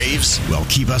Braves? Well,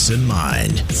 keep us in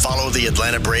mind. Follow the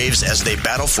Atlanta Braves as they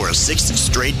battle for a 6th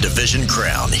straight division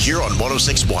crown here on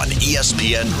 106.1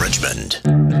 ESPN Richmond.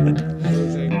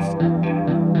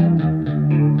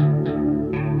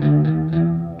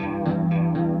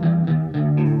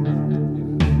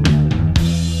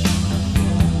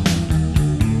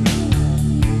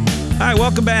 All right,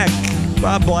 welcome back.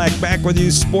 Bob Black back with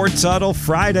you, Sports Huddle,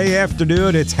 Friday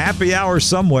afternoon. It's happy hour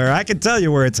somewhere. I can tell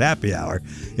you where it's happy hour.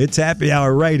 It's happy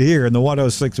hour right here in the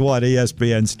 106.1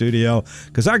 ESPN studio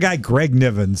because our guy Greg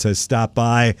Nivens has stopped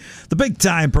by, the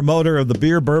big-time promoter of the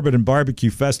Beer, Bourbon, and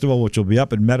Barbecue Festival, which will be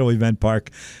up at Meadow Event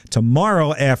Park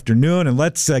tomorrow afternoon. And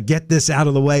let's get this out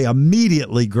of the way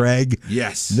immediately, Greg.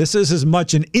 Yes. This is as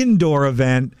much an indoor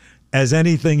event as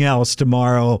anything else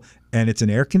tomorrow. And it's an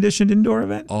air-conditioned indoor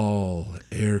event? All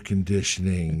air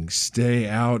conditioning. Stay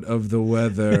out of the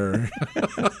weather.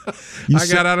 I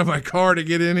got out of my car to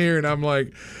get in here, and I'm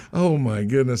like, oh, my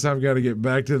goodness, I've got to get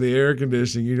back to the air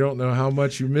conditioning. You don't know how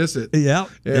much you miss it. Yeah.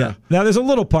 Now, there's a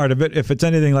little part of it, if it's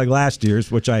anything like last year's,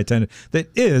 which I attended, that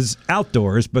is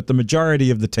outdoors, but the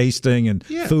majority of the tasting and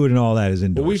food and all that is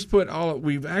indoors. Well,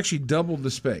 we've actually doubled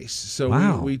the space. So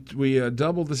wow. we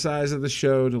doubled the size of the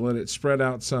show to let it spread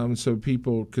out some so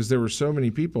people, because there were so many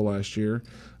people last year.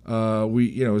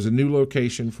 It was a new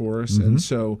location for us, and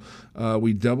so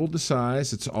we doubled the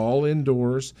size. It's all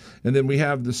indoors, and then we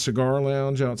have the cigar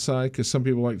lounge outside because some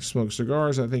people like to smoke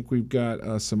cigars. I think we've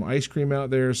got some ice cream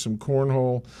out there, some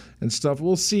cornhole and stuff.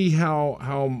 We'll see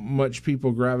how much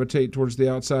people gravitate towards the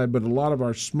outside, but a lot of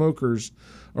our smokers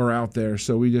are out there,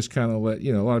 so we just kind of let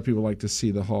a lot of people like to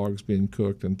see the hogs being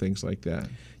cooked and things like that.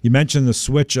 You mentioned the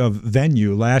switch of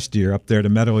venue last year up there to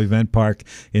Meadow Event Park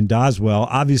in Doswell.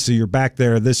 Obviously, you're back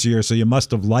there this year, so you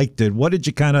must have liked it. What did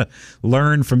you kind of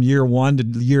learn from year one to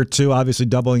year two? Obviously,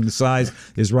 doubling the size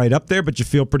is right up there, but you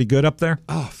feel pretty good up there?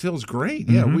 Oh, it feels great.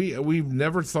 Yeah, we've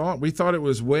never thought. We thought it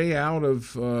was way out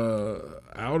of the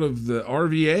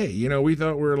RVA. We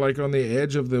thought we were like on the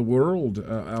edge of the world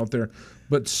out there.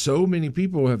 But so many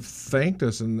people have thanked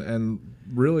us and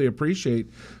really appreciate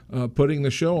putting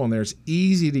the show on there. It's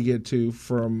easy to get to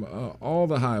from all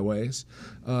the highways,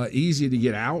 easy to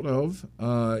get out of.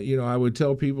 I would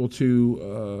tell people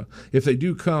to, if they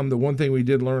do come, the one thing we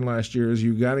did learn last year is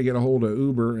you got to get a hold of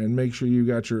Uber and make sure you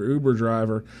got your Uber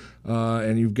driver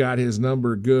and you've got his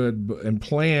number good and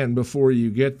planned before you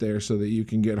get there so that you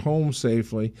can get home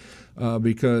safely.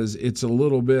 Because it's a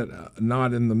little bit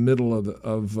not in the middle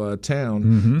of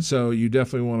town, so you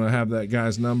definitely want to have that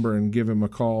guy's number and give him a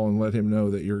call and let him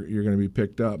know that you're going to be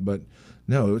picked up. But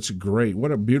no, it's great.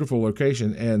 What a beautiful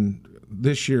location! And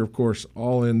this year, of course,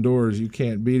 all indoors. You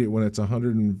can't beat it when it's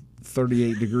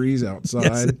 138 degrees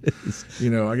outside. Yes,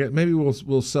 I guess maybe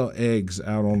we'll sell eggs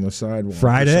out on the sidewalk.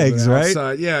 Fried eggs,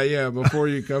 outside. right? Yeah. Before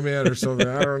you come in or something.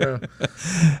 I don't know.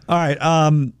 All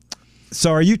right.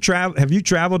 So have you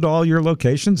traveled to all your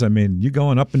locations? I mean, you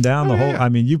going up and down the whole. I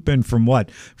mean, you've been from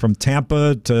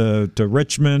Tampa to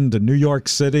Richmond to New York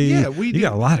City. Yeah, you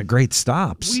got a lot of great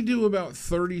stops. We do about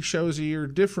 30 shows a year,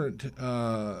 different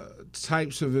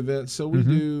types of events. So we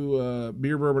do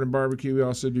beer, bourbon, and barbecue. We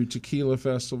also do tequila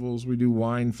festivals. We do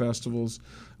wine festivals.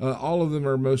 All of them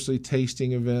are mostly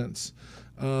tasting events.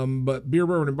 But beer,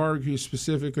 bourbon, and barbecue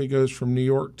specifically goes from New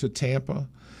York to Tampa.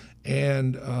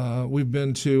 And we've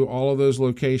been to all of those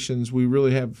locations. We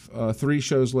really have 3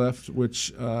 shows left,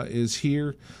 which is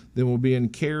here. Then we'll be in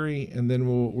Cary, and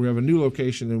then we have a new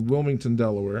location in Wilmington,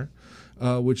 Delaware,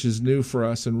 which is new for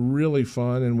us and really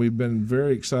fun. And we've been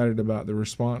very excited about the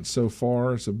response so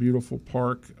far. It's a beautiful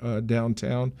park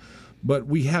downtown. But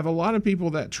we have a lot of people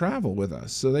that travel with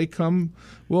us. So they come.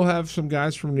 We'll have some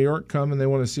guys from New York come, and they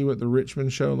want to see what the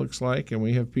Richmond show looks like. And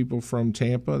we have people from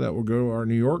Tampa that will go to our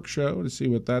New York show to see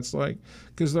what that's like,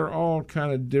 because they're all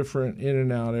kind of different in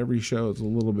and out. Every show is a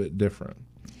little bit different.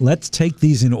 Let's take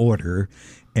these in order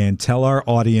and tell our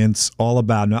audience all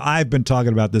about. Now, I've been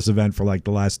talking about this event for like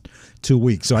the last 2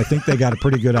 weeks, so I think they got a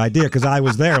pretty good idea because I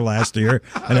was there last year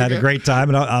and had a great time,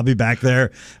 and I'll be back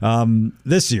there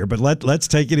this year. But let's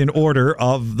take it in order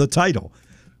of the title.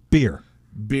 Beer.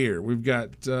 We've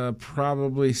got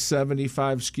probably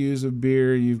 75 SKUs of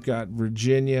beer. You've got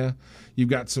Virginia. You've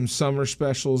got some summer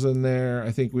specials in there.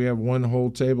 I think we have one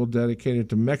whole table dedicated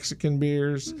to Mexican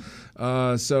beers.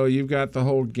 So you've got the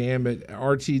whole gambit.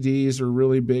 RTDs are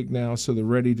really big now, so the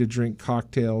ready-to-drink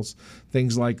cocktails,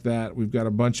 things like that. We've got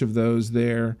a bunch of those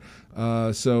there.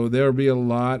 So there'll be a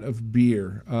lot of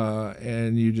beer.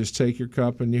 And you just take your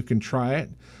cup and you can try it.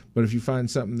 But if you find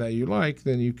something that you like,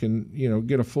 then you can,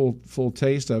 get a full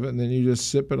taste of it, and then you just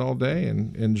sip it all day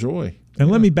and enjoy. And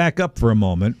let me back up for a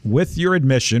moment. With your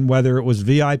admission, whether it was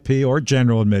VIP or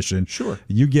general admission, sure,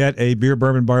 you get a beer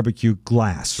bourbon barbecue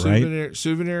glass, right?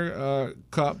 Souvenir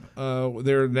cup.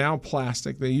 They're now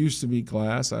plastic. They used to be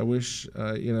glass. I wish,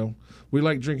 we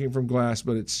like drinking from glass,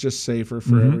 but it's just safer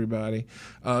for everybody.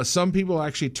 Some people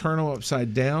actually turn them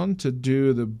upside down to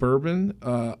do the bourbon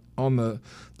on the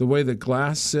way the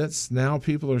glass sits. Now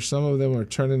some of them are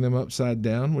turning them upside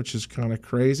down, which is kind of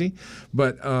crazy.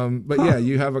 But yeah,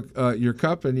 you have your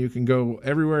cup and you can go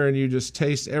everywhere and you just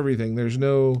taste everything. There's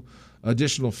no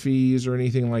additional fees or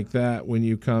anything like that when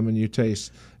you come and you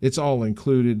taste. It's all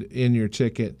included in your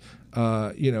ticket.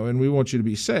 And we want you to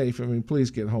be safe. I mean, please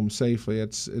get home safely.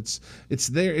 It's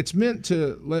there. It's meant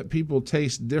to let people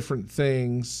taste different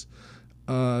things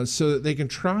so that they can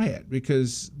try it,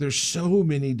 because there's so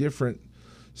many different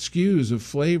SKUs of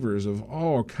flavors of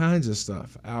all kinds of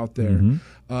stuff out there.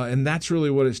 And that's really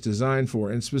what it's designed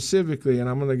for. And specifically, and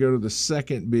I'm going to go to the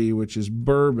second B, which is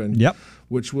bourbon,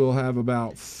 which will have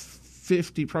about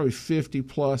 50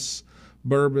 plus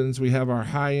bourbons. We have our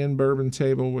high-end bourbon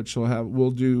table, which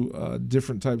we'll do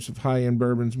different types of high-end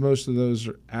bourbons. Most of those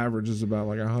averages about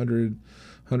like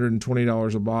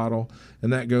 $120 a bottle,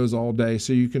 and that goes all day.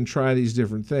 So you can try these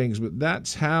different things. But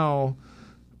that's how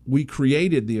we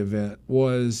created the event.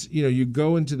 Was you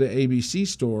go into the ABC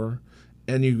store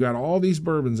and you've got all these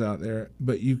bourbons out there,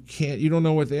 but you don't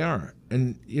know what they are,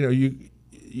 and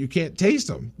you can't taste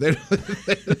them. When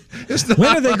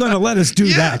are they going to let us do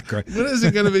that, Greg? When is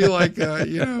it going to be like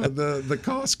the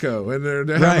Costco and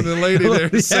they're having the lady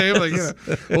there saying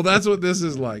well, that's what this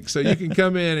is like. So you can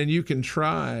come in and you can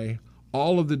try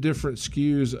all of the different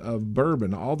SKUs of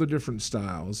bourbon, all the different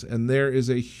styles, and there is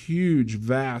a huge,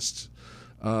 vast,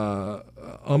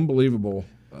 unbelievable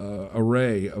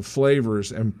array of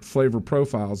flavors and flavor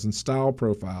profiles and style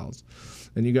profiles.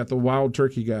 And you got the Wild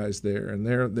Turkey guys there, and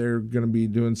they're going to be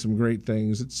doing some great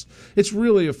things. It's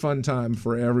really a fun time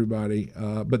for everybody.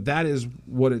 But that is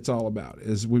what it's all about.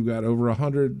 Is we've got over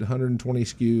 120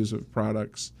 SKUs of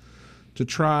products to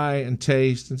try and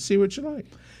taste and see what you like.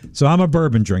 So I'm a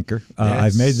bourbon drinker.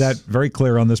 I've made that very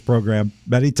clear on this program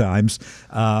many times,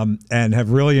 and have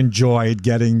really enjoyed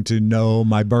getting to know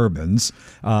my bourbons.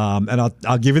 And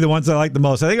I'll give you the ones I like the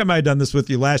most. I think I might have done this with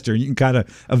you last year. You can kind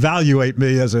of evaluate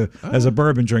me as a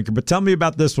bourbon drinker. But tell me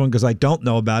about this one, because I don't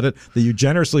know about it, that you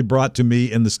generously brought to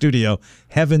me in the studio,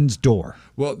 Heaven's Door.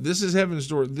 Well, this is Heaven's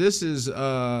Door. This is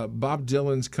Bob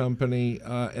Dylan's company,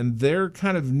 and they're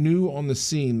kind of new on the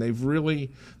scene.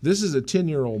 This is a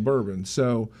 10-year-old bourbon,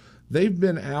 so they've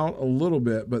been out a little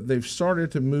bit, but they've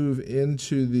started to move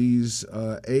into these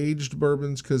aged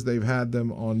bourbons because they've had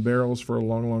them on barrels for a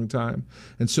long, long time.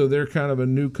 And so they're kind of a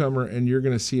newcomer, and you're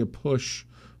going to see a push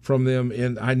from them.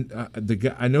 And I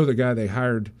know the guy they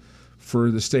hired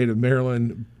for the state of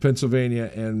Maryland,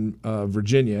 Pennsylvania, and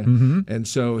Virginia. And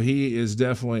so he is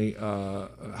definitely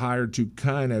hired to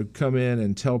kind of come in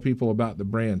and tell people about the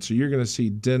brand. So you're going to see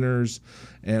dinners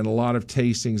and a lot of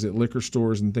tastings at liquor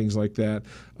stores and things like that,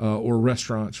 or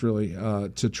restaurants really,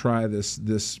 to try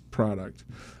this product.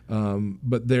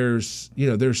 But there's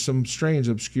some strange,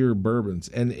 obscure bourbons.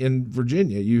 And in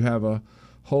Virginia, we have a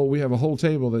whole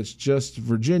table that's just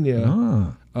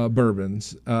Virginia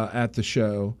bourbons at the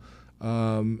show.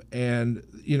 And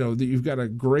you've got a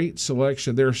great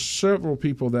selection. There are several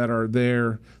people that are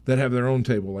there that have their own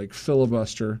table, like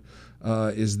Filibuster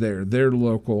is there. They're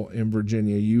local in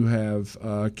Virginia. You have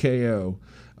KO,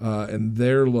 and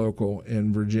they're local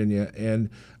in Virginia. And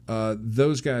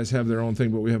those guys have their own thing,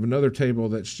 but we have another table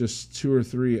that's just 2 or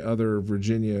 3 other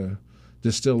Virginia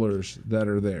distillers that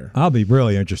are there. I'll be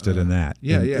really interested in that.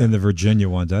 In the Virginia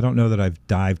ones. I don't know that I've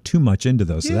dived too much into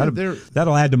those. So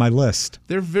that'll add to my list.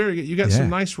 They're very good. You got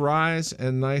some nice ryes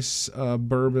and nice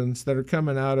bourbons that are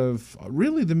coming out of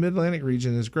really the Mid-Atlantic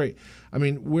region is great. I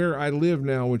mean, where I live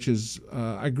now, which is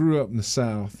I grew up in the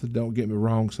South, don't get me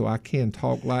wrong, so I can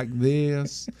talk like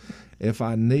this if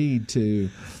I need to.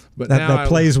 But that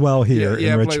plays well here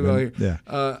in Richmond. Plays well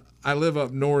here. I live up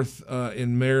north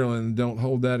in Maryland. Don't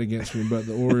hold that against me, but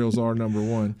the Orioles are number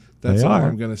one. That's all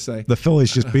I'm going to say. The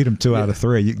Phillies just beat them 2 out of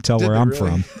 3. You can tell where I'm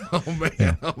from. Oh, man.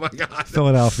 Yeah. Oh, my God.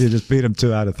 Philadelphia just beat them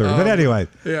 2 out of 3. But anyway.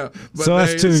 Yeah. But so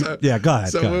that's 2. Go ahead.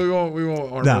 So we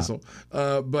won't arm wrestle.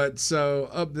 But so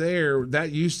up there,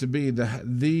 that used to be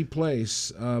the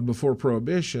place before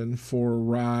Prohibition for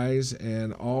ryes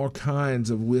and all kinds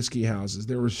of whiskey houses.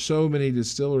 There were so many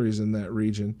distilleries in that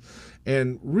region.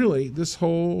 And really, this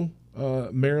whole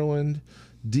Maryland,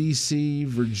 D.C.,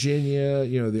 Virginia,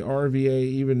 the RVA,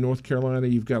 even North Carolina,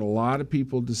 you've got a lot of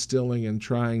people distilling and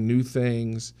trying new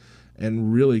things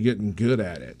and really getting good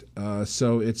at it.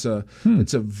 So it's a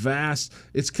vast.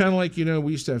 It's kind of like,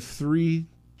 we used to have 3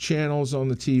 channels on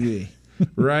the TV,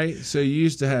 right? So you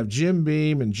used to have Jim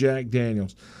Beam and Jack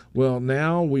Daniels. Well,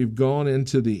 now we've gone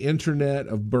into the internet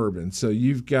of bourbon. So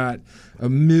you've got a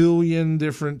million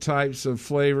different types of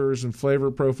flavors and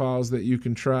flavor profiles that you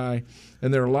can try,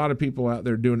 and there are a lot of people out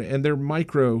there doing it, and they're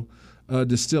micro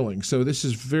distilling. So this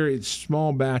is very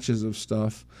small batches of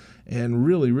stuff, and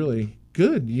really, really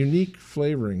good, unique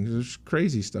flavorings. There's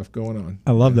crazy stuff going on.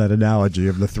 I love that analogy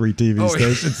of the 3 TV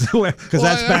stations, because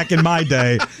that's back in my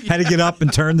day. Had to get up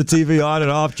and turn the TV on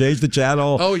and off, change the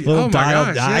channel. Little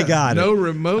dial. Gosh, I got it. No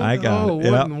remote. I got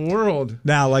it. What in the world?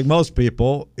 Now, like most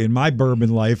people in my bourbon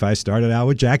life, I started out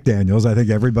with Jack Daniels. I think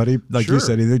everybody, like you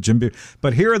said, either Jim Beam.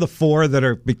 But here are the 4 that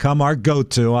are become our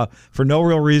go-to for no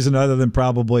real reason other than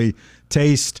probably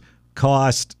taste,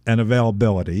 cost, and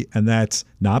availability. And that's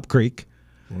Knob Creek.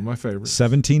 One of my favorites.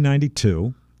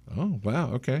 1792. Oh,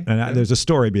 wow. Okay. And there's a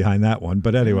story behind that one.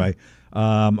 But anyway,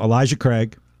 Elijah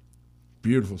Craig.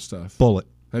 Beautiful stuff. Bullet.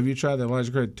 Have you tried the Elijah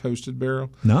Craig toasted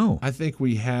barrel? No. I think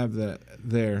we have that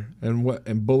there. And what?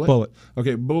 And Bullet? Bullet.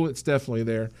 Okay, Bullet's definitely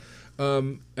there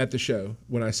at the show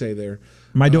when I say there.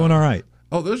 Am I doing all right?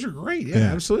 Oh, those are great.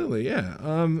 Yeah, absolutely. Yeah.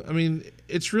 I mean,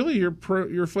 it's really your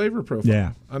flavor profile.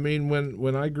 Yeah. I mean,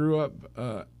 when I grew up,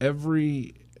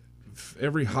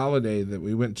 every holiday that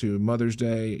we went to, Mother's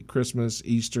Day, Christmas,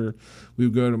 Easter, we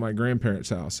would go to my grandparents'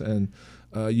 house, and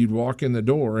you'd walk in the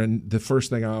door, and the first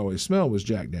thing I always smelled was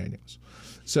Jack Daniels.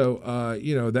 So,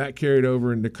 that carried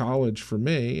over into college for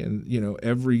me, and,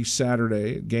 every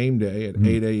Saturday, game day at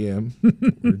 8 a.m.,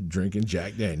 we're drinking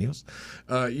Jack Daniels,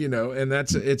 and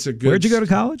it's a good... Where'd you go to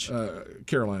college?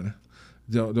 Carolina.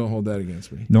 Don't hold that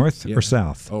against me. North or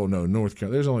South? Oh, no, North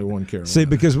Carolina. There's only one Carolina. See,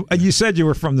 because you said you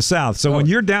were from the South. So when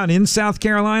you're down in South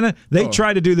Carolina, they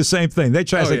try to do the same thing. They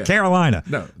try to say Carolina.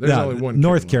 No, there's only one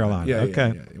North Carolina. Yeah,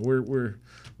 okay. Yeah. We're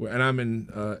and I'm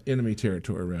in enemy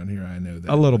territory around here. I know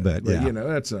that. A little bit, but, yeah.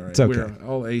 That's all right. It's okay. We're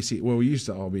all AC. Well, we used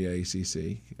to all be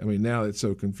ACC. I mean, now it's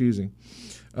so confusing.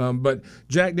 But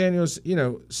Jack Daniels,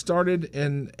 started,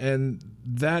 and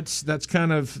that's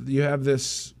kind of, you have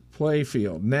this play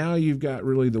field. Now you've got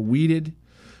really the weeded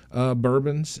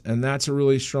bourbons, and that's a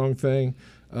really strong thing.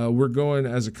 We're going,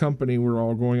 as a company, we're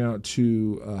all going out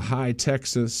to High,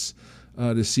 Texas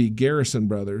to see Garrison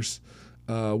Brothers,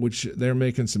 which they're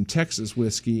making some Texas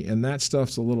whiskey, and that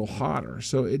stuff's a little hotter.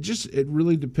 So it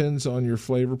really depends on your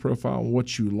flavor profile and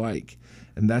what you like.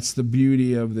 And that's the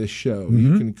beauty of this show.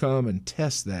 Mm-hmm. You can come and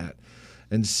test that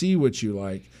and see what you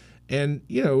like. And,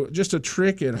 just a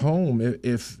trick at home,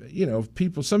 if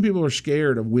some people are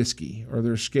scared of whiskey or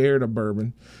they're scared of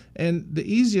bourbon. And the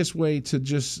easiest way to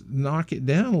just knock it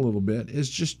down a little bit is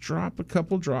just drop a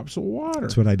couple drops of water.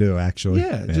 That's what I do, actually.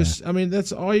 Yeah.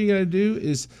 That's all you got to do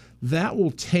is that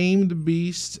will tame the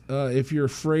beast. If you're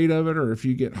afraid of it, or if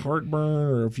you get heartburn,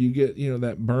 or if you get,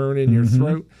 that burn in your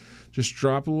throat, just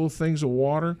drop a little things of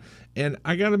water. And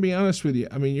I got to be honest with you.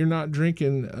 I mean, you're not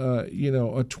drinking, a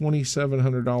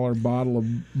 $2,700 bottle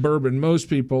of bourbon. Most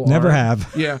people never are. have.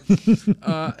 Yeah.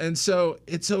 And so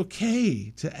it's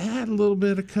okay to add a little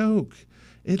bit of Coke.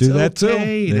 It's do that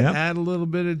okay too. to add a little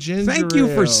bit of ginger Thank you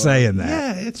for ale. saying that.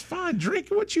 Yeah, it's fine. Drink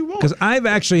what you want. Because I've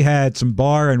actually had some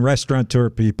bar and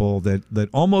restaurateur people that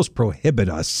almost prohibit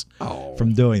us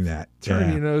from doing that.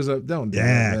 Turn your nose up. Don't do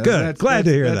that. Yeah, good. Glad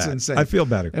to hear that. That's insane. I feel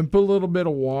better. And put a little bit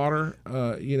of water,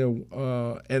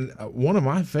 and one of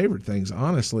my favorite things,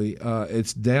 honestly,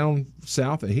 it's down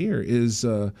south of here, is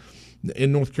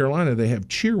in North Carolina, they have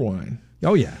Cheerwine.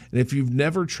 Oh, yeah. And if you've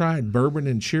never tried bourbon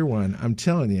and Cheerwine, I'm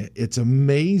telling you, it's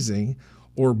amazing.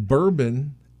 Or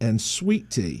bourbon and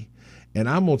sweet tea. And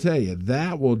I'm going to tell you,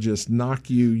 that will just knock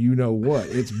you what.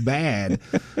 It's bad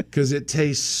because it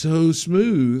tastes so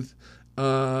smooth.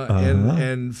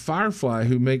 And Firefly,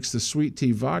 who makes the sweet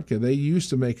tea vodka, they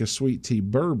used to make a sweet tea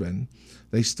bourbon.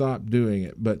 They stopped doing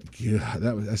it, but God,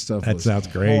 that stuff was sounds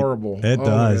great. Horrible. It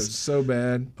does. It's so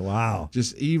bad. Wow.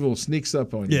 Just evil sneaks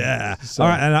up on you. Yeah. So, all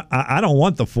right, and I don't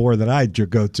want the 4 that I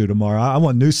go to tomorrow. I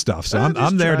want new stuff. So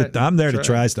I'm there to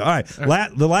try stuff. All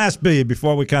right. The last B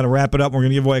before we kind of wrap it up. We're going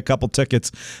to give away a couple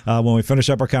tickets when we finish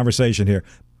up our conversation here.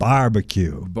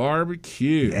 Barbecue.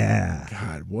 Yeah.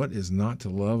 God, what is not to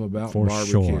love about For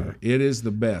barbecue? sure. It is the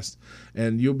best.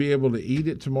 And you'll be able to eat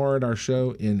it tomorrow at our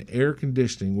show in air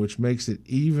conditioning, which makes it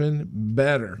even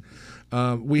better.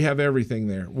 We have everything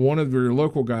there. One of your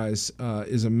local guys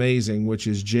is amazing, which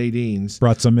is J. Dean's.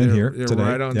 Brought some in here They're today.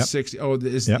 right on 60. Oh,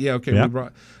 yeah, okay. Yep. We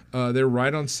brought. They're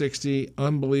right on 60.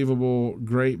 Unbelievable,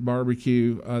 great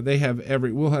barbecue. They have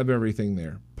we'll have everything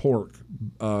there. pork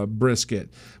brisket.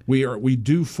 We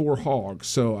do 4 hogs.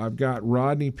 So I've got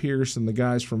Rodney Pierce and the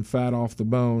guys from Fat Off the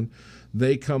Bone.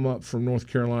 They come up from North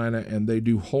Carolina and they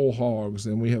do whole hogs,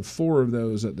 and we have 4 of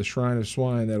those at the Shrine of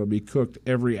Swine that'll be cooked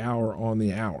every hour on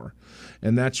the hour.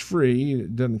 And that's free.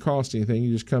 It doesn't cost anything.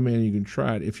 You just come in and you can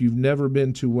try it. If you've never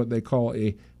been to what they call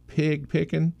a pig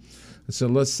picking, so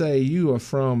let's say you are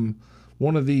from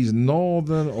one of these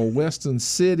northern or western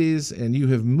cities and you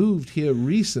have moved here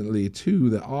recently to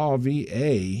the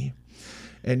RVA,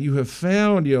 and you have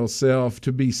found yourself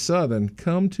to be southern,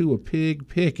 come to a pig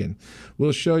picking.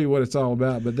 We'll show you what it's all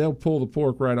about, but they'll pull the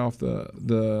pork right off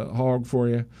the hog for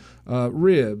you.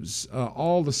 Ribs,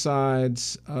 all the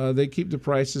sides. They keep the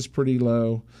prices pretty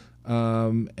low.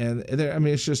 And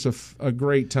it's just a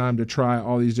great time to try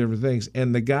all these different things.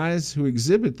 And the guys who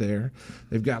exhibit there,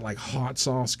 they've got like hot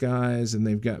sauce guys, and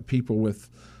they've got people with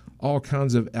all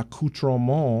kinds of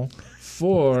accoutrements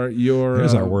for your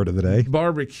Here's our word of the day.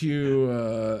 Barbecue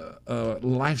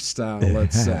lifestyle,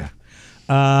 let's say.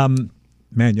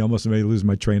 Man, you almost made me lose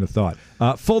my train of thought.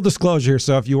 Full disclosure,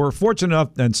 so if you were fortunate enough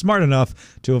and smart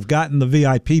enough to have gotten the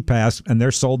VIP pass, and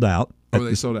they're sold out. Oh,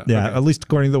 they sold out? Yeah, okay. At least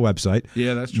according to the website.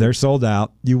 Yeah, that's true. They're sold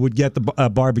out. You would get the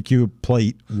barbecue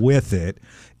plate with it.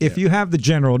 If you have the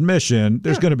general admission,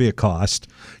 there's going to be a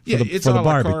cost for the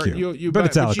barbecue. But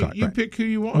it's a la carte. You pick who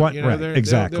you want.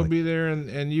 Exactly. They'll be there,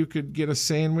 and you could get a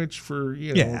sandwich for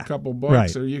a couple bucks,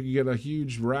 right. or you could get a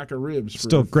huge rack of ribs for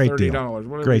Still great $30, deal.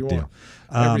 whatever Great you deal.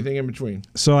 want. Everything in between.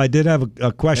 So I did have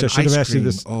a question. And I should have ice asked you cream.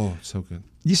 this. Oh, so good.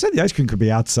 You said the ice cream could be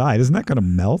outside. Isn't that going to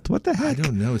melt? What the heck? I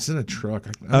don't know. It's in a truck.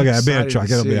 Okay, it'll be in a truck.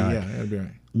 It'll be all right. Yeah, it'll be all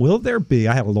right. Will there be,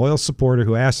 I have a loyal supporter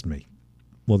who asked me,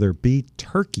 will there be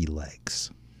turkey legs?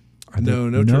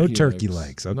 No turkey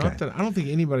legs. Okay. Not that, I don't think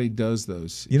anybody does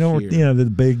those.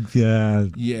 The big.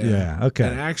 Yeah. Okay.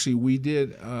 And actually, we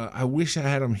did. I wish I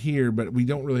had them here, but we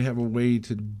don't really have a way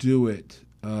to do it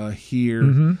here.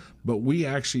 Mm-hmm. But we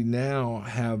actually now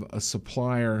have a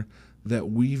supplier that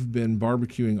we've been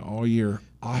barbecuing all year.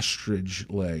 Ostrich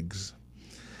legs.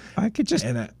 I could just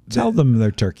tell them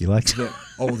they're turkey legs.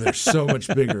 They're so much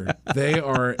bigger.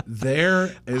 They're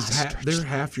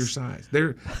half your size.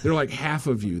 They're like half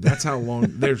of you. That's how long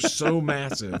they're so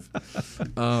massive.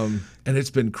 And it's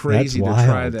been crazy to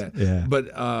try that. Yeah.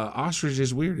 But ostrich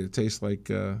is weird. It tastes like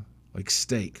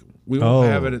steak. We won't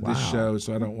have it at this show,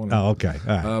 so I don't want to. Oh, okay.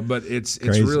 All right. But it's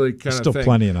Crazy. really kind Still of thing.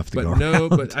 plenty enough to go around.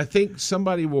 But I think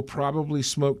somebody will probably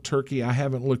smoke turkey. I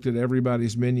haven't looked at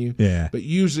everybody's menu. Yeah. But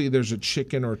usually there's a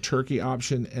chicken or turkey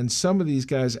option, and some of these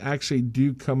guys actually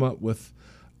do come up with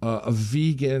a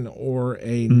vegan or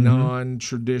a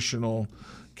non-traditional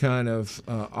kind of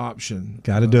option.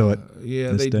 Got to do it.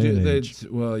 Yeah, this they day and do. age.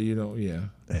 Yeah.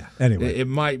 Anyway, It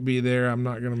might be there. I'm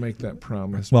not going to make that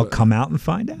promise. well, but come out and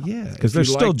find out. yeah, because if there's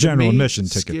you'd still like to general meet, admission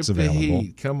tickets skip the available.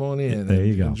 heat. Come on in. There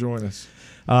you go. And join us.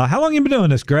 How long you been doing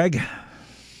this, Greg?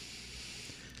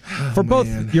 For both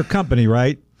your company,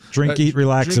 right? Drink, Eat,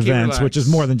 Relax Drink, Eat, events, Relax. which is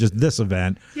more than just this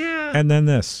event. Yeah. And then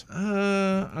this.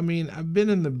 I've been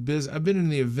in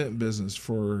the event business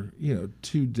for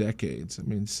 2 decades.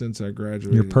 Since I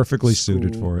graduated. You're perfectly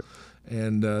suited school. for it.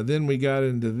 And then we got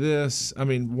into this.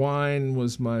 Wine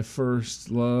was my first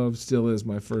love, still is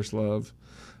my first love.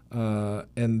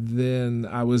 And then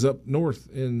I was up north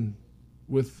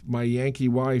with my Yankee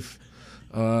wife,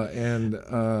 and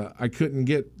I couldn't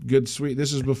get good sweet.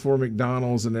 This is before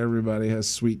McDonald's and everybody has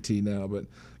sweet tea now, but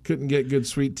couldn't get good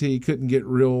sweet tea, couldn't get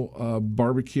real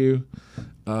barbecue.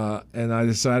 And I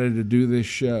decided to do this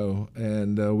show,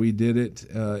 and we did it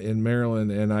in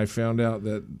Maryland, and I found out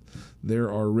that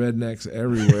there are rednecks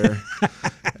everywhere,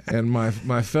 and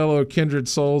my fellow kindred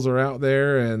souls are out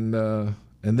there, and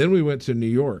then we went to New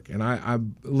York, and I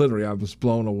was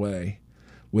blown away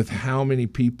with how many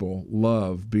people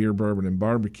love beer, bourbon, and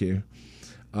barbecue,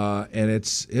 and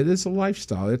it is a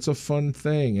lifestyle. It's a fun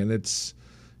thing, and it's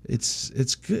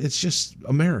good. It's just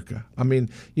America.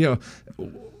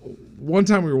 One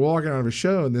time we were walking out of a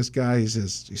show, and this guy, he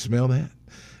says, "You smell that?"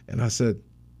 And I said,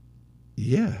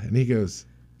 "Yeah." And he goes,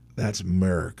 "That's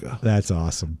America." That's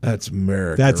awesome. That's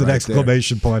America. That's an right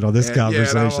exclamation point on this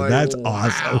conversation. Yeah, like, that's wow,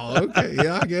 awesome. Okay,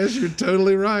 yeah, I guess you're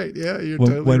totally right. Yeah, you're when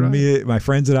totally right. My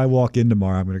friends and I walk in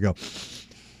tomorrow, I'm going to go,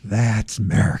 "That's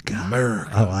America."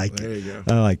 America. I like there it. You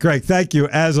go. I like Greg, thank you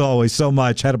as always so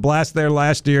much. Had a blast there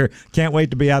last year. Can't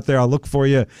wait to be out there. I'll look for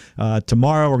you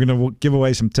tomorrow. We're going to give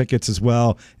away some tickets as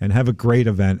well, and have a great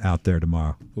event out there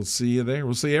tomorrow. We'll see you there.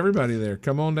 We'll see everybody there.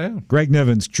 Come on down. Greg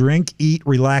Nivens, Drink, Eat,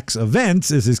 Relax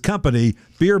Events is his company.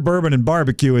 Beer, Bourbon, and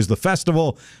Barbecue is the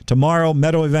festival tomorrow,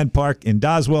 Meadow Event Park in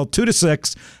Doswell, 2 to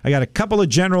 6. I got a couple of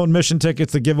general admission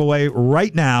tickets to give away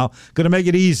right now. Going to make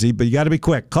it easy, but you got to be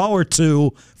quick. Caller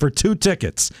 2 for 2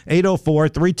 tickets,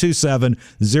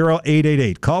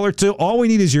 804-327-0888. Caller 2, all we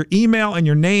need is your email and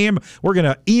your name. We're going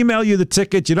to email you the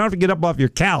tickets. You don't have to get up off your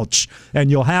couch, and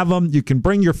you'll have them. You can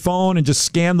bring your phone and just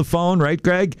scan the phone, right,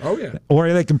 Greg? Oh, yeah.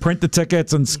 Or they can print the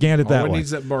tickets and scan it that way. All it needs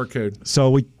that barcode.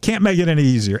 So we can't make it any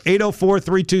easier.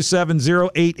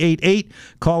 804-327-0888.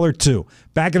 Caller 2.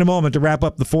 Back in a moment to wrap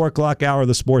up the 4 o'clock hour of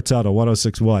the Sports Huddle,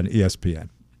 106.1 ESPN.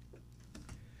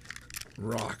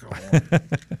 Rock on.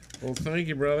 Well, thank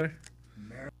you, brother.